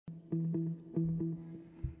Take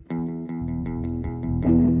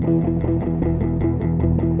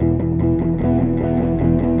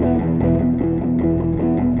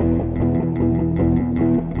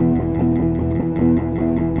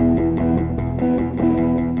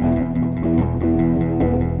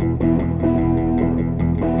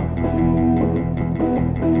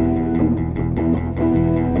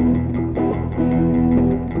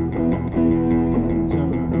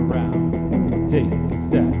a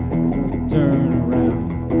step, turn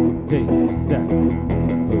around, take a step, put on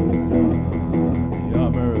the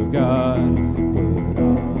armor of God, put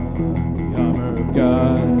on the armor of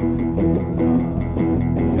God, put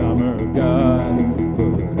on the armor of God,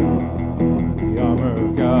 put on the armor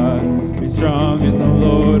of God. Be strong in the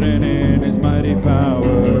Lord and in His mighty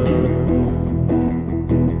power.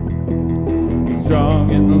 Be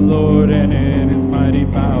strong in the Lord and in His mighty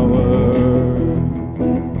power.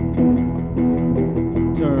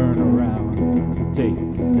 Take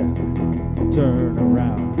a step, turn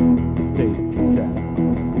around, take a step.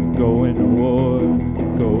 We're going to war,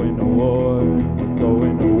 we're going to war, we're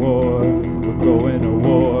going to war, we're going to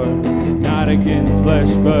war. Not against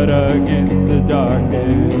flesh, but against the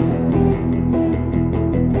darkness.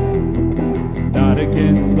 Not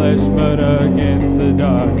against flesh, but against the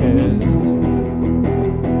darkness.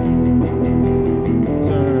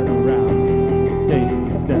 Turn around, take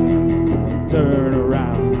a step, turn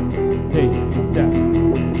around, take a step.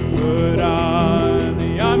 Put on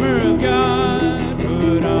the armor of God.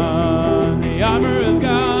 Put on the armor of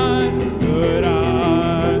God. Put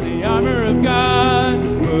on the armor of God.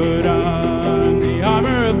 Put on the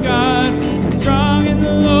armor of God. Be strong in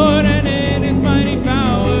the Lord and in His mighty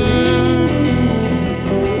power.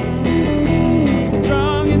 Be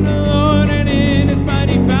strong in the Lord and in His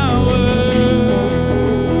mighty power.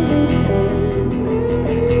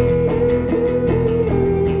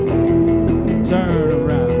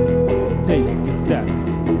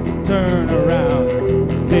 Turn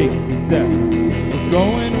around, take a step. We're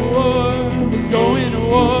going to war, we're going to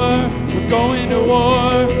war, we're going to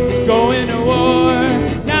war, we're going to war.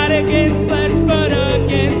 Not against flesh, but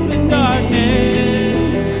against the darkness.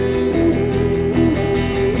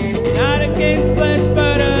 Not against flesh,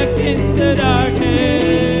 but against the darkness.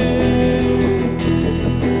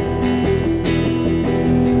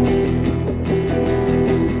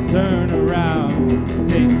 Turn around,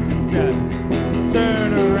 take a step.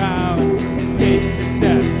 Turn around, take a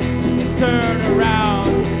step. Turn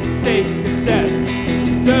around, take a step.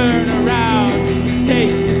 Turn around,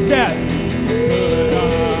 take a step. Put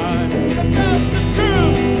on the belt of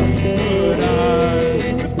truth. Put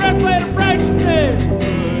on the breastplate of righteousness.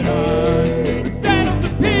 Put on the sandals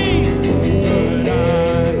of peace. Put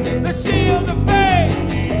on the shield of faith.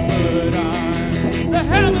 Put on the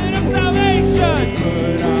helmet of salvation.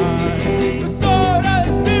 Put on the sword of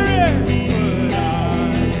the Spirit. Put on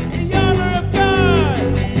the armor of God.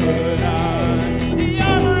 Put on the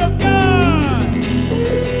armor of God.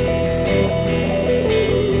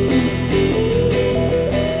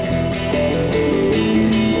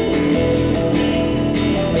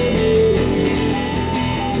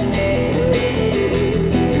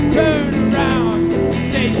 Turn around,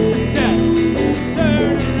 take a step.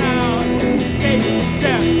 Turn around, take a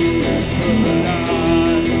step. Put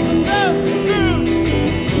on the belt of truth.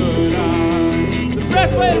 Put on the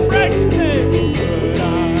breastplate of righteousness. Put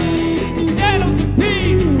on the sandals of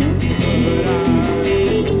peace. Put on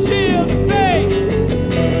the shield of faith.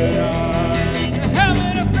 Put on the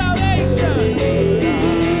helmet of salvation. Put on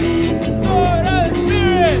the sword of the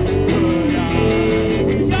Spirit. Put on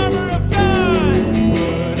the armor of God.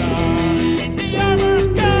 Put on the armor of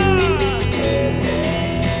God.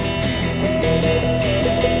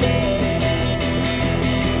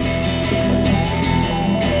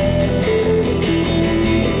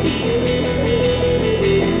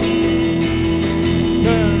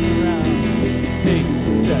 Turn around, take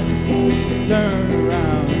a step. Turn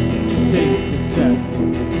around, take a step.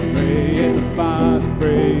 Pray in the Father,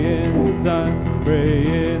 pray in the Son, pray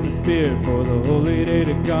in the Spirit for the holy day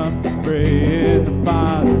to come. Pray in the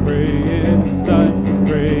Father, pray in the Son,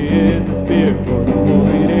 pray in the Spirit for the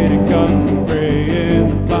holy day to come. Pray in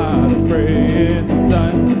the Father, pray in the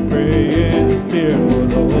Son, pray in the Spirit for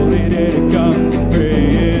the holy day to come.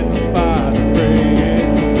 Pray in the Father, pray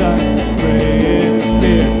in the Son, pray in the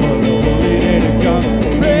Spirit for the holy day to come.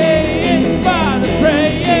 Pray in the Father, pray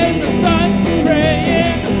in the Son, pray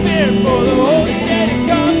in the Spirit for the holy day.